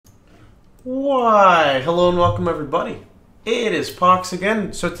Why, hello and welcome everybody. It is Pohx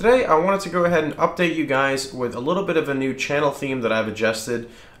again. So today I wanted to go ahead and update you guys with a little bit of a new channel theme that I've adjusted.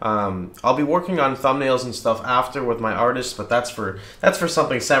 I'll be working on thumbnails and stuff after with my artist, but that's for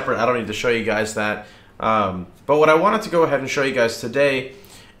something separate. I don't need to show you guys that. But what I wanted to go ahead and show you guys today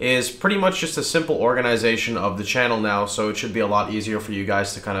is pretty much just a simple organization of the channel now, so it should be a lot easier for you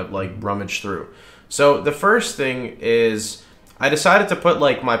guys to kind of like rummage through. So the first thing is I decided to put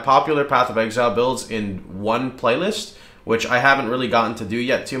like my popular Path of Exile builds in one playlist, which I haven't really gotten to do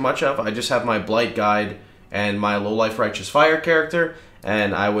yet too much of. I just have my Blight Guide and my Low Life Righteous Fire character,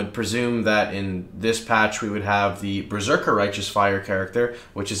 and I would presume that in this patch we would have the Berserker Righteous Fire character,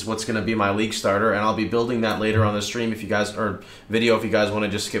 which is what's going to be my league starter, and I'll be building that later on the stream if you guys, or video if you guys want to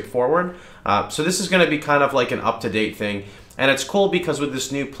just skip forward. So this is going to be kind of like an up-to-date thing, and it's cool because with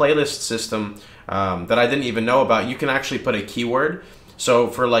this new playlist system that I didn't even know about, you can actually put a keyword. So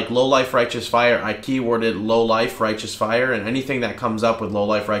for like Low Life Righteous Fire, I keyworded Low Life Righteous Fire, and anything that comes up with Low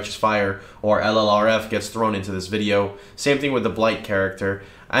Life Righteous Fire or LLRF gets thrown into this video. Same thing with the Blight character.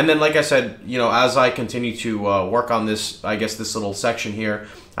 And then, like I said, you know, as I continue to work on this, I guess this little section here,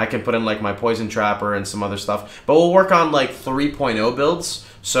 I can put in like my Poison Trapper and some other stuff. But we'll work on like 3.0 builds,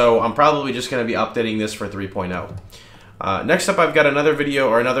 so I'm probably just going to be updating this for 3.0. Next up, I've got another video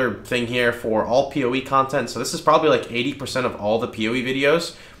or another thing here for all PoE content. So this is probably like 80% of all the PoE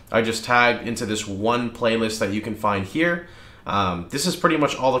videos I just tagged into this one playlist that you can find here. This is pretty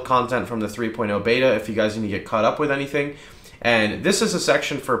much all the content from the 3.0 beta if you guys need to get caught up with anything. And this is a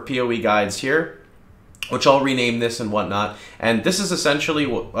section for PoE guides here, which I'll rename this and whatnot. And this is essentially,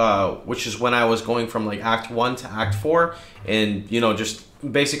 which is when I was going from like Act 1 to Act 4, and, you know, just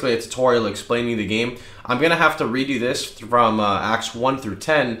basically a tutorial explaining the game. I'm going to have to redo this from Acts 1 through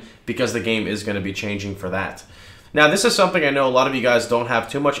 10 because the game is going to be changing for that. Now, this is something I know a lot of you guys don't have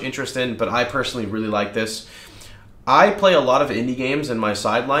too much interest in, but I personally really like this. I play a lot of indie games in my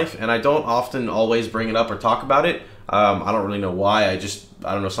side life, and I don't often always bring it up or talk about it. I don't really know why. I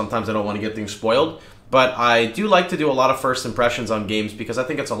don't know, sometimes I don't want to get things spoiled. But I do like to do a lot of first impressions on games because I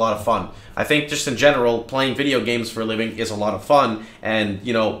think it's a lot of fun. I think just in general, playing video games for a living is a lot of fun, and,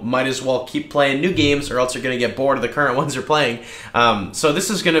 you know, might as well keep playing new games or else you're going to get bored of the current ones you're playing. So this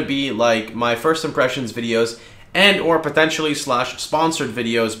is going to be like my first impressions videos and or potentially sponsored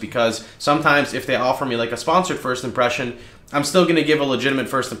videos, because sometimes if they offer me like a sponsored first impression, I'm still going to give a legitimate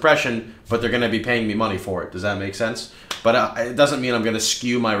first impression, but they're going to be paying me money for it. Does that make sense? But it doesn't mean I'm going to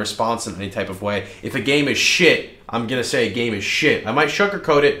skew my response in any type of way. If a game is shit, I'm going to say a game is shit. I might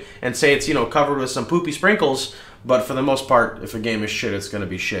sugarcoat it and say it's, you know, covered with some poopy sprinkles, but for the most part, if a game is shit, it's going to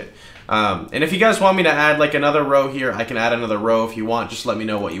be shit. And if you guys want me to add like another row here, I can add another row if you want. Just let me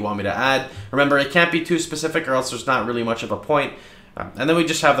know what you want me to add. Remember, it can't be too specific or else there's not really much of a point. And then we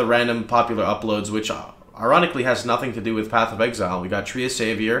just have the random popular uploads, which ironically has nothing to do with Path of Exile. We got Tree of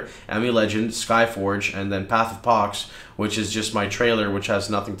Savior, Enemy Legend, Skyforge, and then Path of Pohx, which is just my trailer, which has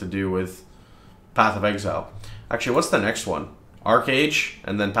nothing to do with Path of Exile. Actually, what's the next one? Arcage,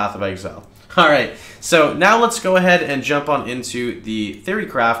 and then Path of Exile. Alright, so now let's go ahead and jump on into the theory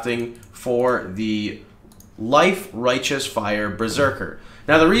crafting for the Life Righteous Fire Berserker.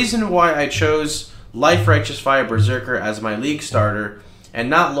 Now, the reason why I chose Life Righteous Fire Berserker as my league starter and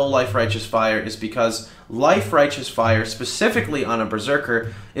not Low Life Righteous Fire is because Life Righteous Fire, specifically on a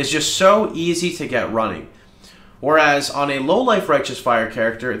Berserker, is just so easy to get running. Whereas on a Low Life Righteous Fire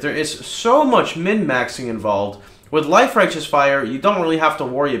character, there is so much min-maxing involved. With Life Righteous Fire, you don't really have to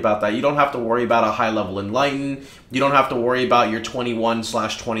worry about that. You don't have to worry about a high-level Enlighten. You don't have to worry about your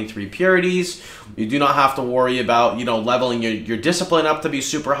 21/23 purities. You do not have to worry about, you know, leveling your discipline up to be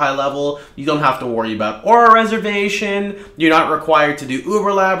super high level. You don't have to worry about aura reservation. You're not required to do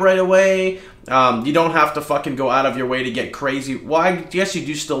Uberlab right away. You don't have to fucking go out of your way to get crazy. Well, I guess you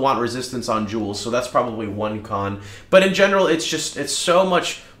do still want resistance on jewels, so that's probably one con. But in general, it's so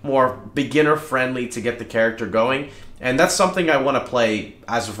much more beginner friendly to get the character going, and that's something I want to play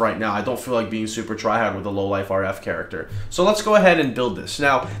as of right now. I don't feel like being super tryhard with a low life RF character. So let's go ahead and build this.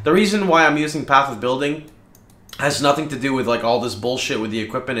 Now, the reason why I'm using Path of Building has nothing to do with like all this bullshit with the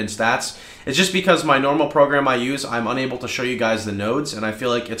equipment and stats. It's just because my normal program I use, I'm unable to show you guys the nodes, and I feel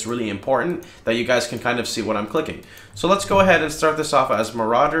like it's really important that you guys can kind of see what I'm clicking. So let's go ahead and start this off as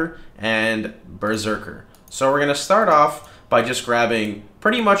Marauder and Berserker. So we're going to start off by just grabbing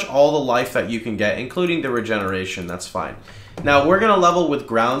pretty much all the life that you can get, including the regeneration. That's fine. Now we're going to level with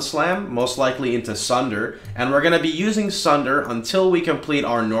Ground Slam, most likely into Sunder, and we're going to be using Sunder until we complete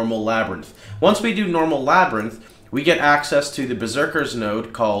our normal Labyrinth. Once we do normal Labyrinth, we get access to the Berserker's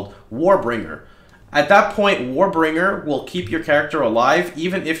node called Warbringer. At that point, Warbringer will keep your character alive,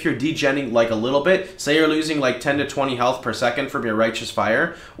 even if you're degenning like a little bit. Say you're losing like 10 to 20 health per second from your Righteous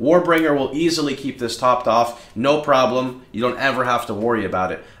Fire. Warbringer will easily keep this topped off, no problem. You don't ever have to worry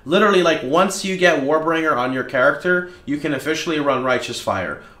about it. Literally, like, once you get Warbringer on your character, you can officially run Righteous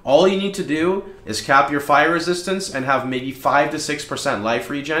Fire. All you need to do is cap your fire resistance and have maybe 5 to 6% life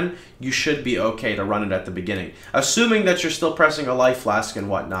regen. You should be okay to run it at the beginning, assuming that you're still pressing a life flask and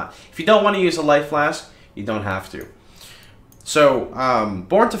whatnot. If you don't want to use a life flask, you don't have to. So,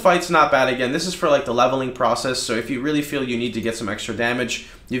 Born to Fight's not bad. Again, this is for like the leveling process, so if you really feel you need to get some extra damage,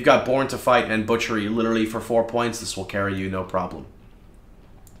 you've got Born to Fight and Butchery literally for 4 points. This will carry you, no problem.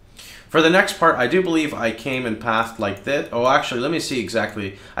 For the next part, I do believe I came and pathed like this. Oh, actually, let me see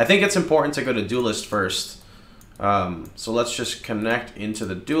exactly. I think it's important to go to Duelist first. So let's just connect into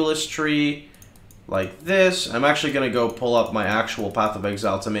the Duelist tree like this. I'm actually going to go pull up my actual Path of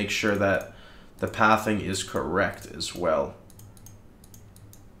Exile to make sure that the pathing is correct as well.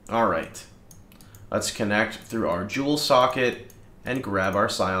 Alright. Let's connect through our Jewel socket and grab our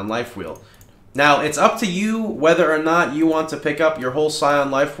Scion Life Wheel. Now, it's up to you whether or not you want to pick up your whole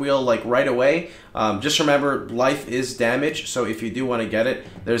Scion Life Wheel like right away. Just remember, life is damage, so if you do want to get it,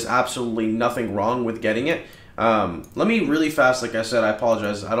 there's absolutely nothing wrong with getting it. Let me really fast, like I said, I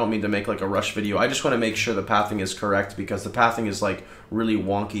apologize, I don't mean to make like a rush video. I just want to make sure the pathing is correct because the pathing is like really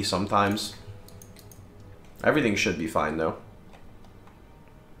wonky sometimes. Everything should be fine though.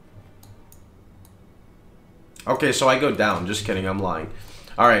 Okay, so I go down, just kidding, I'm lying.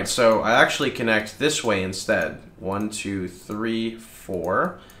 Alright, so I actually connect this way instead. 1, 2, 3,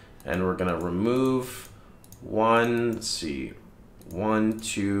 4. And we're going to remove 1, let's see, 1,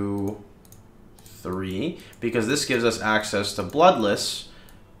 2, 3. Because this gives us access to Bloodless.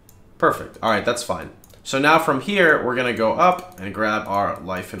 Perfect. Alright, that's fine. So now from here, we're going to go up and grab our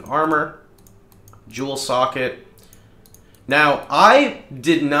Life and Armor. Jewel socket. Now, I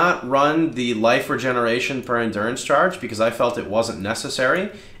did not run the life regeneration per endurance charge because I felt it wasn't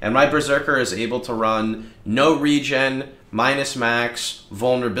necessary, and my Berserker is able to run no regen, minus max,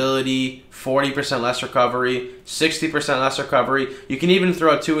 vulnerability, 40% less recovery, 60% less recovery. You can even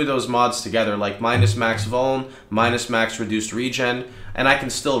throw 2 of those mods together, like minus max vuln, minus max reduced regen, and I can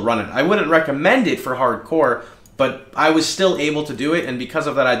still run it. I wouldn't recommend it for hardcore, but I was still able to do it, and because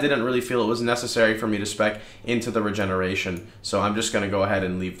of that, I didn't really feel it was necessary for me to spec into the regeneration. So I'm just going to go ahead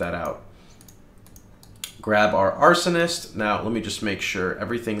and leave that out. Grab our Arsonist. Now, let me just make sure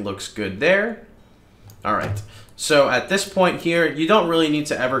everything looks good there. All right. So at this point here, you don't really need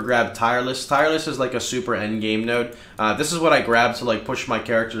to ever grab Tireless. Tireless is like a super endgame node. This is what I grabbed to like push my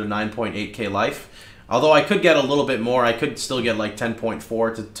character to 9.8k life. Although I could get a little bit more, I could still get like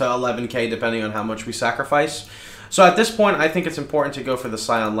 10.4 to 11k depending on how much we sacrifice. So at this point, I think it's important to go for the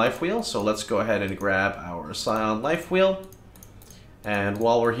Scion Life Wheel. So let's go ahead and grab our Scion Life Wheel. And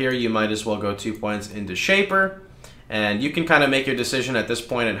while we're here, you might as well go 2 points into Shaper. And you can kind of make your decision at this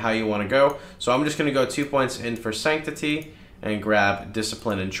point at how you want to go. So I'm just going to go 2 points in for Sanctity and grab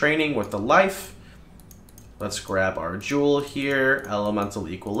Discipline and Training with the Life. Let's grab our Jewel here, Elemental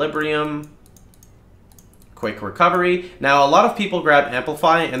Equilibrium. Quick Recovery. Now, a lot of people grab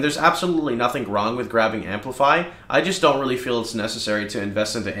Amplify, and there's absolutely nothing wrong with grabbing Amplify. I just don't really feel it's necessary to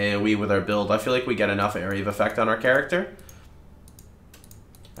invest into AoE with our build. I feel like we get enough area of effect on our character.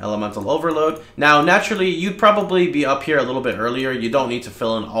 Elemental Overload. Now, naturally, you'd probably be up here a little bit earlier. You don't need to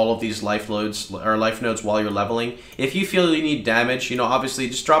fill in all of these life nodes while you're leveling. If you feel you need damage, you know, obviously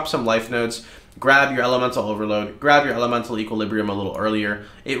just drop some life nodes. Grab your Elemental Overload, grab your Elemental Equilibrium a little earlier.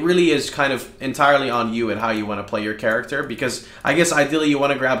 It really is kind of entirely on you and how you want to play your character, because I guess ideally you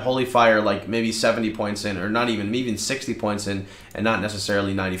want to grab Holy Fire like maybe 70 points in, or not even 60 points in, and not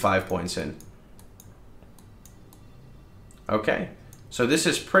necessarily 95 points in. Okay, so this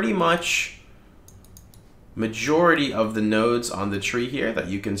is pretty much majority of the nodes on the tree here that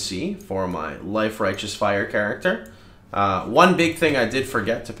you can see for my Life Righteous Fire character. One big thing I did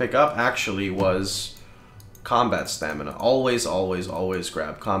forget to pick up, actually, was combat stamina. Always, always, always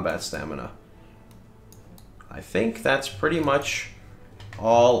grab combat stamina. I think that's pretty much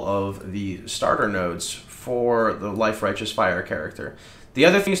all of the starter nodes for the Life Righteous Fire character. The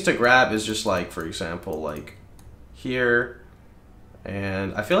other things to grab is just like, for example, like here.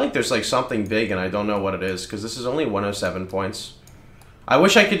 And I feel like there's like something big and I don't know what it is, because this is only 107 points. I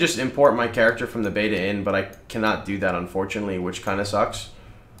wish I could just import my character from the beta in, but I cannot do that, unfortunately, which kind of sucks.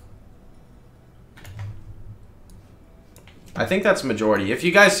 I think that's majority. If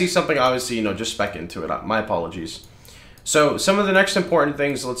you guys see something, obviously, you know, just spec into it. My apologies. So, some of the next important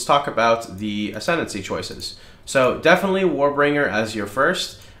things, let's talk about the Ascendancy choices. So, definitely Warbringer as your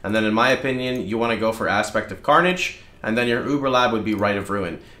first. And then in my opinion, you want to go for Aspect of Carnage, and then your Uber Lab would be Rite of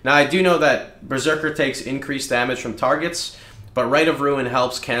Ruin. Now I do know that Berserker takes increased damage from targets, but Rite of Ruin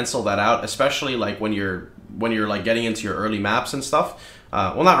helps cancel that out, especially like when you're like getting into your early maps and stuff.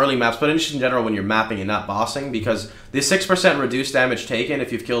 Well, not early maps, but in general when you're mapping and not bossing, because the 6% reduced damage taken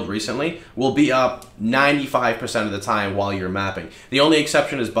if you've killed recently will be up 95% of the time while you're mapping. The only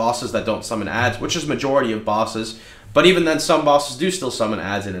exception is bosses that don't summon adds, which is majority of bosses, but even then some bosses do still summon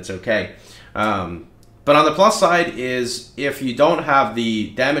adds and it's okay. But on the plus side is if you don't have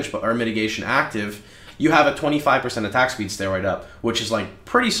the damage or mitigation active, you have a 25% attack speed steroid up, which is like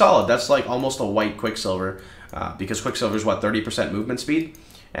pretty solid. That's like almost a white Quicksilver. Because Quicksilver is what, 30% movement speed,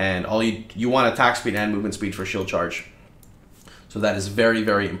 and all you want attack speed and movement speed for shield charge. So that is very,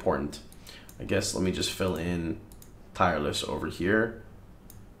 very important. I guess let me just fill in Tireless over here.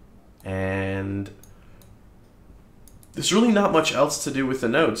 And there's really not much else to do with the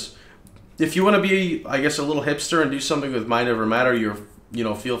nodes. If you want to be, I guess, a little hipster and do something with Mind Over Matter,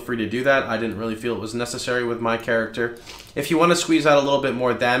 feel free to do that. I didn't really feel it was necessary with my character. If you want to squeeze out a little bit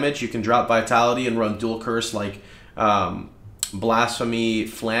more damage, you can drop Vitality and run dual curse like Blasphemy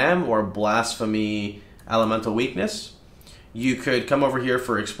Flam or Blasphemy Elemental Weakness. You could come over here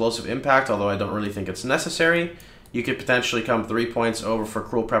for Explosive Impact, although I don't really think it's necessary. You could potentially come 3 points over for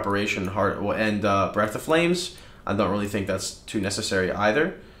Cruel Preparation and Breath of Flames. I don't really think that's too necessary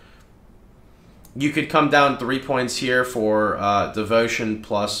either. You could come down 3 points here for Devotion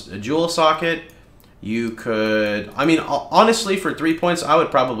plus a Jewel Socket. You could, I mean, honestly, for 3 points, I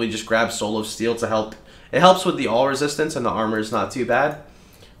would probably just grab Soul of Steel to help. It helps with the all resistance, and the armor is not too bad.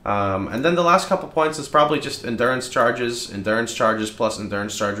 And then the last couple points is probably just Endurance Charges plus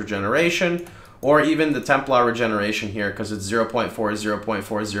Endurance Charge Regeneration, or even the Templar Regeneration here, because it's 0.4, 0.4,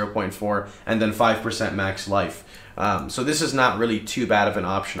 0.4, and then 5% max life. So this is not really too bad of an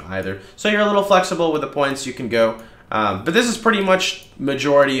option either. So you're a little flexible with the points you can go. But this is pretty much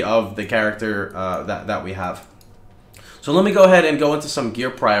majority of the character that we have. So let me go ahead and go into some gear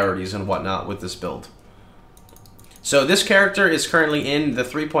priorities and whatnot with this build. So this character is currently in the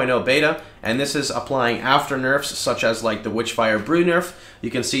 3.0 beta, and this is applying after nerfs such as like the Witchfire Brew nerf. You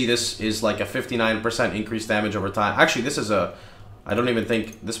can see this is like a 59% increased damage over time. Actually, this is a, I don't even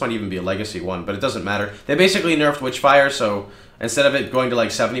think, this might even be a legacy one, but it doesn't matter. They basically nerfed Witchfire, so instead of it going to like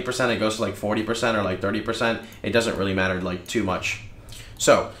 70%, it goes to like 40% or like 30%. It doesn't really matter like too much.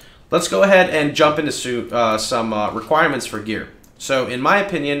 So let's go ahead and jump into some requirements for gear. So in my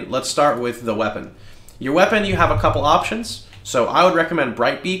opinion, let's start with the weapon. Your weapon, you have a couple options. So I would recommend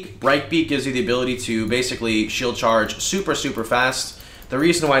Brightbeak. Brightbeak gives you the ability to basically shield charge super, super fast. The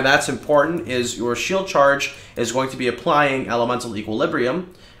reason why that's important is your shield charge is going to be applying Elemental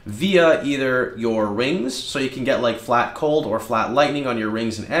Equilibrium via either your rings, so you can get like flat cold or flat lightning on your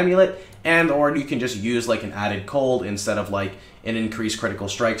rings and amulet, and or you can just use like an added cold instead of like an increased critical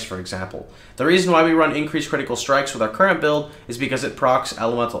strikes, for example. The reason why we run increased critical strikes with our current build is because it procs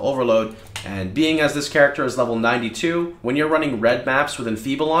Elemental Overload, and being as this character is level 92, when you're running red maps with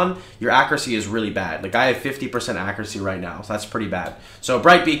Enfeeble on, your accuracy is really bad. Like I have 50% accuracy right now, so that's pretty bad. So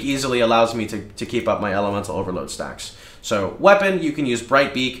Brightbeak easily allows me to keep up my Elemental Overload stacks. So weapon, you can use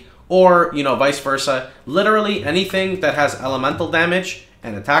Brightbeak, or vice versa. Literally anything that has elemental damage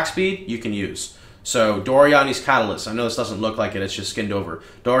and attack speed, you can use. So Doriani's Catalyst, I know this doesn't look like it, it's just skinned over.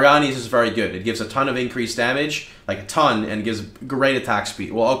 Doriani's is very good. It gives a ton of increased damage, like a ton, and gives great attack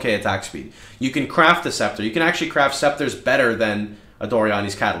speed. Well, okay, attack speed. You can craft the Scepter. You can actually craft Scepters better than a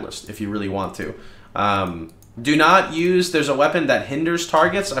Doriani's Catalyst, if you really want to. Do not use, there's a weapon that hinders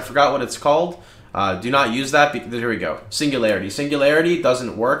targets, I forgot what it's called. Do not use that, here we go. Singularity. Singularity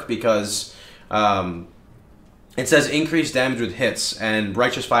doesn't work because it says increased damage with hits, and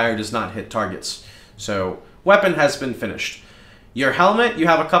Righteous Fire does not hit targets. So, weapon has been finished. Your helmet, you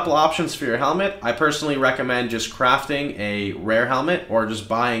have a couple options for your helmet. I personally recommend just crafting a rare helmet or just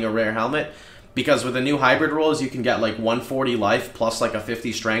buying a rare helmet, because with the new hybrid rolls, you can get like 140 life plus like a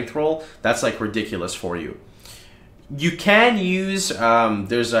 50 strength roll. That's like ridiculous for you. You can use,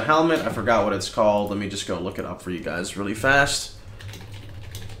 there's a helmet, I forgot what it's called. Let me just go look it up for you guys really fast.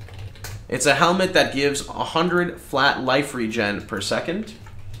 It's a helmet that gives 100 flat life regen per second.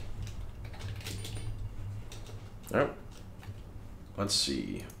 Oh. Let's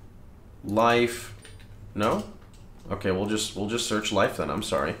see. Life. No? Okay, we'll just search life then. I'm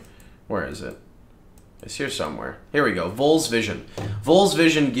sorry. Where is it? It's here somewhere. Here we go. Vol's Vision. Vol's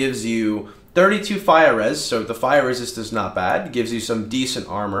Vision gives you 32 fire res, so the fire resist is not bad. Gives you some decent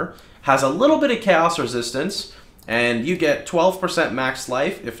armor. Has a little bit of chaos resistance. And you get 12% max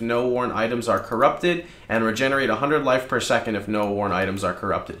life if no worn items are corrupted, and regenerate 100 life per second if no worn items are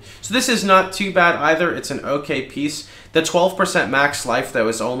corrupted. So this is not too bad either. It's an okay piece. The 12% max life, though,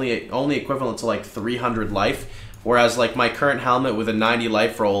 is only equivalent to like 300 life, whereas like my current helmet with a 90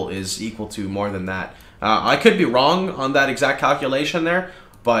 life roll is equal to more than that. I could be wrong on that exact calculation there,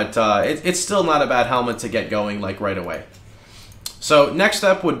 but it's still not a bad helmet to get going like right away. So next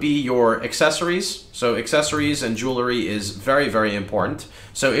up would be your accessories. So accessories and jewelry is very, very important.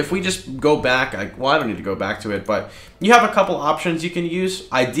 So if we just go back, well, I don't need to go back to it, but you have a couple options you can use.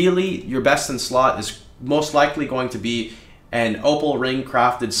 Ideally, your best in slot is most likely going to be an opal ring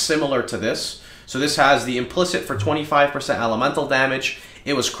crafted similar to this. So this has the implicit for 25% elemental damage.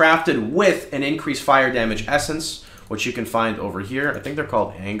 It was crafted with an increased fire damage essence, which you can find over here. I think they're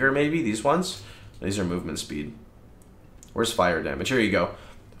called anger, maybe, these ones. These are movement speed. Where's fire damage? Here you go.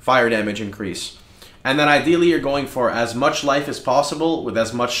 Fire damage increase. And then ideally you're going for as much life as possible with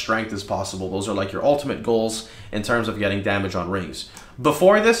as much strength as possible. Those are like your ultimate goals in terms of getting damage on rings.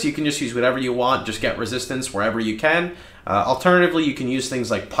 Before this, you can just use whatever you want. Just get resistance wherever you can. Alternatively, you can use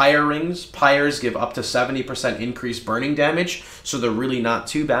things like pyre rings. Pyres give up to 70% increased burning damage, so they're really not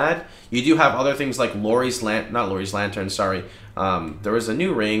too bad. You do have other things like not Lori's Lantern, sorry. There was a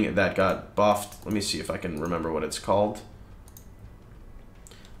new ring that got buffed. Let me see if I can remember what it's called.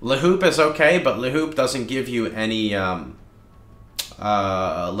 Lahoop is okay, but Lahoop doesn't give you any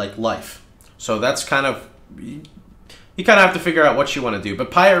like life. So that's kind of, you kind of have to figure out what you want to do. But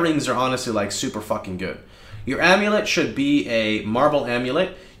pyre rings are honestly like super fucking good. Your amulet should be a marble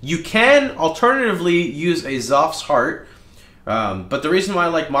amulet. You can alternatively use a Zoph's Heart, but the reason why I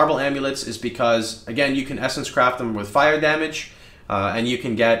like marble amulets is because, again, you can essence craft them with fire damage, and you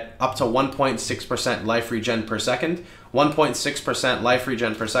can get up to 1.6% life regen per second. 1.6% life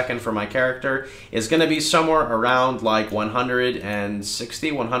regen per second for my character is going to be somewhere around like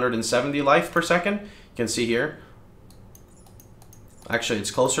 160, 170 life per second. You can see here. Actually,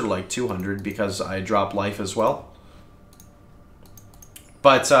 it's closer to like 200 because I drop life as well.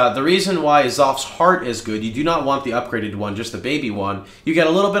 But the reason why Zoph's Heart is good, you do not want the upgraded one, just the baby one. You get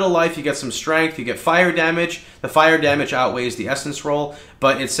a little bit of life, you get some strength, you get fire damage. The fire damage outweighs the essence roll,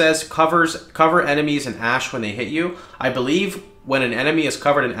 but it says cover enemies in ash when they hit you. I believe when an enemy is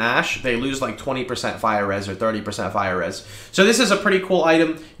covered in ash, they lose like 20% fire res or 30% fire res. So this is a pretty cool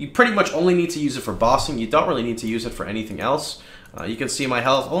item. You pretty much only need to use it for bossing. You don't really need to use it for anything else. You can see my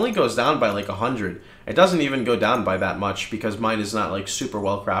health only goes down by like 100. It doesn't even go down by that much because mine is not like super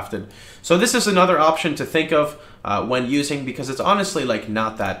well crafted. So this is another option to think of when using, because it's honestly like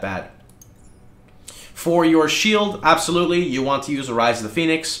not that bad. For your shield, absolutely, you want to use a Rise of the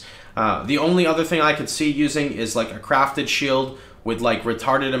Phoenix. The only other thing I could see using is like a crafted shield with like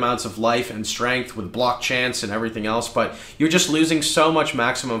retarded amounts of life and strength with block chance and everything else, but you're just losing so much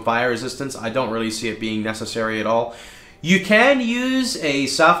maximum fire resistance, I don't really see it being necessary at all. You can use a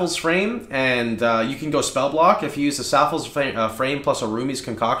Sappho's Frame, and you can go spell block. If you use a Sappho's Frame plus a Rumi's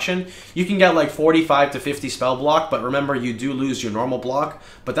Concoction, you can get like 45 to 50 spell block, but remember you do lose your normal block,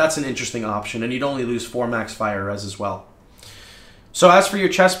 but that's an interesting option, and you'd only lose 4 max fire res as well. So as for your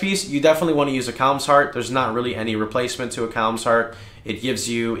chest piece, you definitely want to use a Calm's Heart. There's not really any replacement to a Calm's Heart. It gives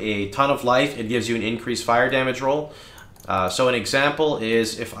you a ton of life. It gives you an increased fire damage roll. So an example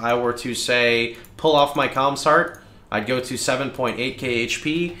is if I were to say pull off my Calm's Heart, I'd go to 7.8k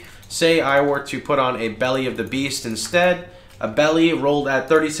HP. Say I were to put on a Belly of the Beast instead. A Belly rolled at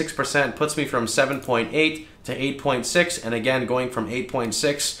 36% puts me from 7.8 to 8.6, and again going from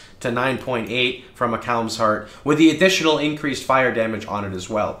 8.6 to 9.8 from a Calm's Heart, with the additional increased fire damage on it as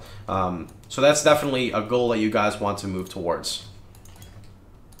well. So that's definitely a goal that you guys want to move towards.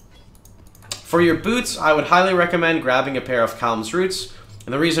 For your boots, I would highly recommend grabbing a pair of Calm's Roots.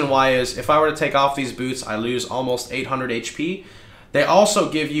 And the reason why is, if I were to take off these boots, I lose almost 800 HP. They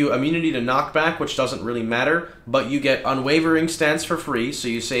also give you immunity to knockback, which doesn't really matter, but you get Unwavering Stance for free, so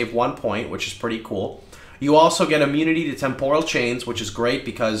you save 1 point, which is pretty cool. You also get immunity to Temporal Chains, which is great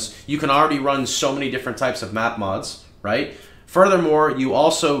because you can already run so many different types of map mods, right? Furthermore, you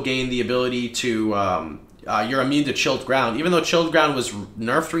also gain the ability to... you're immune to Chilled Ground. Even though Chilled Ground was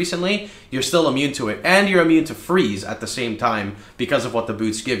nerfed recently, you're still immune to it. And you're immune to Freeze at the same time because of what the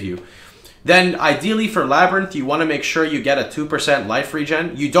boots give you. Then, ideally for Labyrinth, you want to make sure you get a 2% life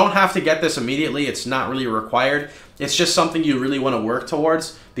regen. You don't have to get this immediately. It's not really required. It's just something you really want to work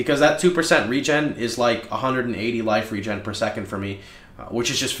towards, because that 2% regen is like 180 life regen per second for me,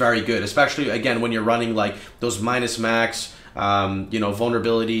 which is just very good. Especially, again, when you're running like those minus max, you know,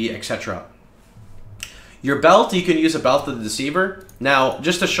 vulnerability, etc. Your belt, you can use a Belt of the Deceiver. Now,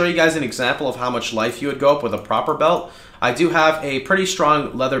 just to show you guys an example of how much life you would go up with a proper belt, I do have a pretty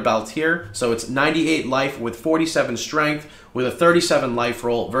strong leather belt here. So it's 98 life with 47 strength with a 37 life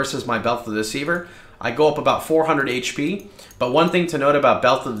roll versus my Belt of the Deceiver. I go up about 400 HP. But one thing to note about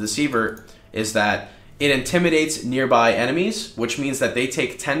Belt of the Deceiver is that it intimidates nearby enemies, which means that they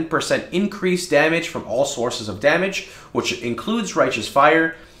take 10% increased damage from all sources of damage, which includes Righteous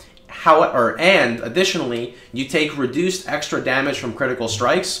Fire. And additionally, you take reduced extra damage from critical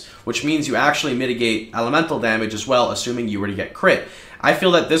strikes, which means you actually mitigate elemental damage as well, assuming you were to get crit. I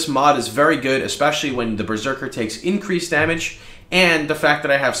feel that this mod is very good, especially when the Berserker takes increased damage, and the fact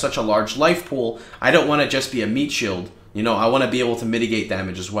that I have such a large life pool, I don't want to just be a meat shield. You know, I want to be able to mitigate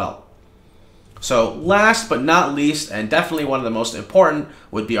damage as well. So last but not least, and definitely one of the most important,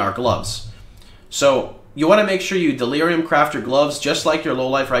 would be our gloves. So you want to make sure you Delirium craft your gloves just like your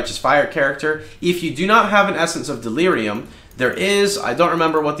low-life Righteous Fire character. If you do not have an essence of Delirium, there is, I don't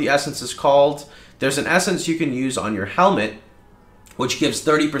remember what the essence is called, there's an essence you can use on your helmet, which gives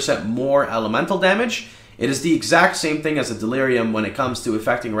 30% more elemental damage. It is the exact same thing as a Delirium when it comes to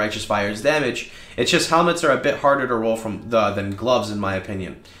affecting Righteous Fire's damage. It's just helmets are a bit harder to roll than gloves in my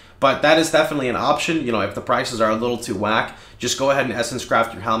opinion. But that is definitely an option. You know, if the prices are a little too whack, just go ahead and essence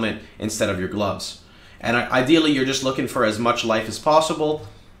craft your helmet instead of your gloves. And ideally, you're just looking for as much life as possible,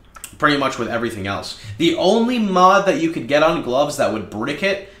 pretty much with everything else. The only mod that you could get on gloves that would brick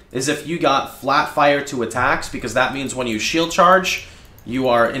it is if you got flat fire to attacks, because that means when you shield charge, you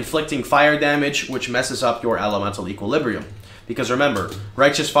are inflicting fire damage, which messes up your elemental equilibrium. Because remember,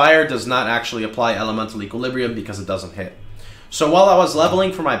 Righteous Fire does not actually apply elemental equilibrium because it doesn't hit. So while I was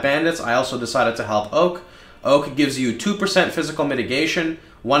leveling for my bandits, I also decided to help Oak. Oak gives you 2% physical mitigation,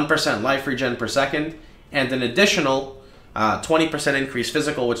 1% life regen per second, and an additional 20% increased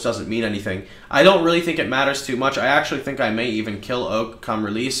physical, which doesn't mean anything. I don't really think it matters too much. I actually think I may even kill Oak come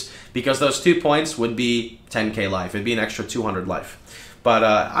release, because those 2 points would be 10k life. It'd be an extra 200 life. But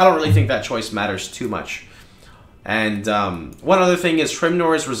I don't really think that choice matters too much. And one other thing is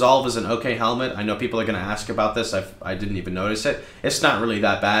Hrimnor's Resolve is an okay helmet. I know people are going to ask about this. I didn't even notice it. It's not really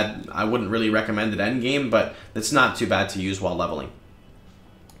that bad. I wouldn't really recommend it endgame, but it's not too bad to use while leveling.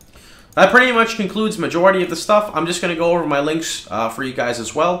 That pretty much concludes majority of the stuff. I'm just going to go over my links for you guys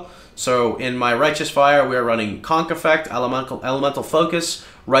as well. So in my Righteous Fire, we are running Conk Effect, Elemental Focus,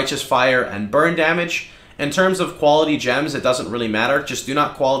 Righteous Fire, and Burn Damage. In terms of quality gems, it doesn't really matter. Just do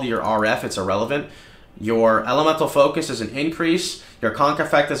not quality your RF. It's irrelevant. Your Elemental Focus is an increase, your Conk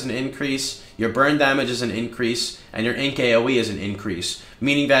Effect is an increase, your Burn Damage is an increase, and your Ink AoE is an increase,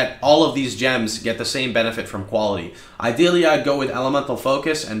 meaning that all of these gems get the same benefit from quality. Ideally, I'd go with Elemental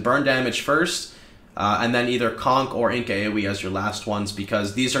Focus and Burn Damage first, and then either Conk or Ink AoE as your last ones,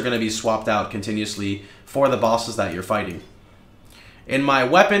 because these are going to be swapped out continuously for the bosses that you're fighting. In my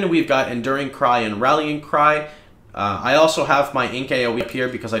weapon, we've got Enduring Cry and Rallying Cry. I also have my Ink AoE up here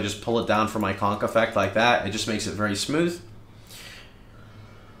because I just pull it down for my Conk Effect like that. It just makes it very smooth.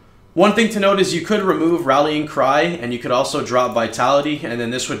 One thing to note is you could remove Rallying Cry, and you could also drop Vitality, and then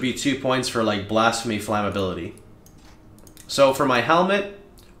this would be 2 points for like Blasphemy Flammability. So for my helmet,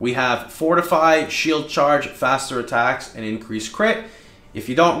 we have Fortify, Shield Charge, Faster Attacks, and Increased Crit. If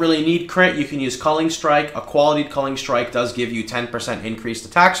you don't really need crit, you can use Culling Strike. A quality Culling Strike does give you 10% increased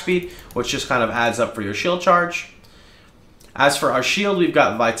attack speed, which just kind of adds up for your shield charge. As for our shield, we've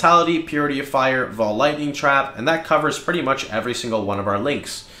got Vitality, Purity of Fire, Vol Lightning Trap, and that covers pretty much every single one of our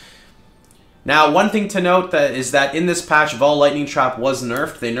links. Now, one thing to note is that in this patch, Vol Lightning Trap was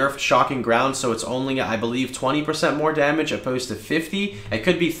nerfed. They nerfed Shocking Ground, so it's only, I believe, 20% more damage opposed to 50. It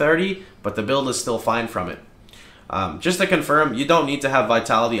could be 30, but the build is still fine from it. Just to confirm, you don't need to have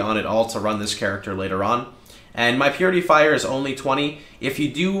Vitality on at all to run this character later on. And my Purity of Fire is only 20. If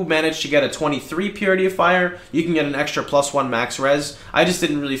you do manage to get a 23 Purity of Fire, you can get an extra +1 max res. I just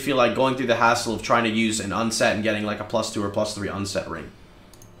didn't really feel like going through the hassle of trying to use an unset and getting like a +2 or +3 unset ring.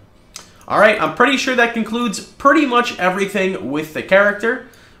 Alright, I'm pretty sure that concludes pretty much everything with the character.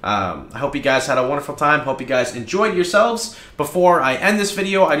 I hope you guys had a wonderful time. Hope you guys enjoyed yourselves. Before I end this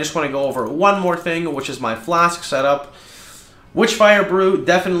video, I just want to go over one more thing, which is my flask setup. Witchfire Brew,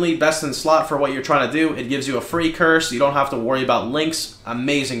 definitely best in slot for what you're trying to do. It gives you a free curse. You don't have to worry about links.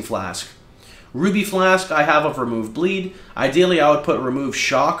 Amazing flask. Ruby Flask, I have of Remove Bleed. Ideally, I would put Remove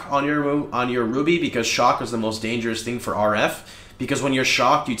Shock on your Ruby, because Shock is the most dangerous thing for RF. Because when you're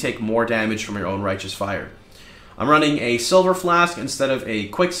shocked, you take more damage from your own Righteous Fire. I'm running a Silver Flask instead of a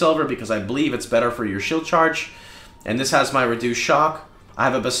Quicksilver because I believe it's better for your shield charge. And this has my Reduced Shock. I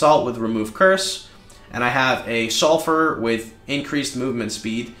have a Basalt with Remove Curse. And I have a Sulfur with increased movement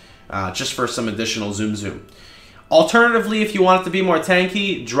speed. just for some additional zoom. Alternatively, if you want it to be more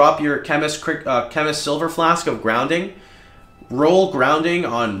tanky, drop your Chemist Silver Flask of grounding. Roll grounding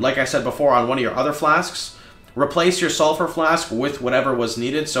on, like I said before, on one of your other flasks. Replace your Sulfur Flask with whatever was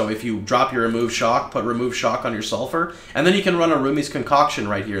needed. So if you drop your Remove Shock, put Remove Shock on your Sulfur. And then you can run a Rumi's Concoction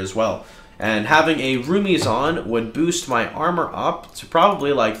right here as well. And having a Rumi's on would boost my armor up to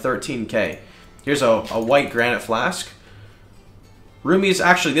probably like 13k. Here's a white granite flask. Rumi's,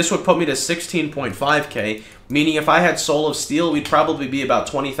 actually, this would put me to 16.5k, meaning if I had Soul of Steel, we'd probably be about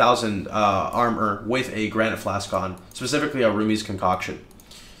 20,000 armor with a granite flask on, specifically a Rumi's Concoction.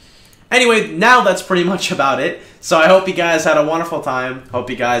 Anyway, now that's pretty much about it. So I hope you guys had a wonderful time.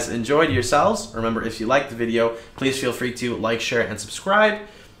 Hope you guys enjoyed yourselves. Remember, if you liked the video, please feel free to like, share, and subscribe.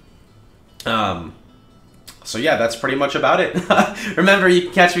 So yeah, that's pretty much about it. Remember, you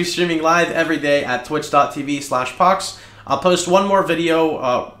can catch me streaming live every day at twitch.tv/Pohx. I'll post one more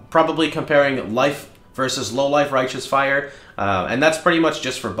video, probably comparing life versus low life Righteous Fire, and that's pretty much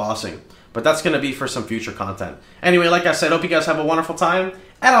just for bossing. But that's going to be for some future content. Anyway, like I said, hope you guys have a wonderful time,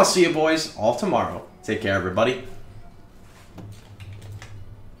 and I'll see you boys all tomorrow. Take care, everybody.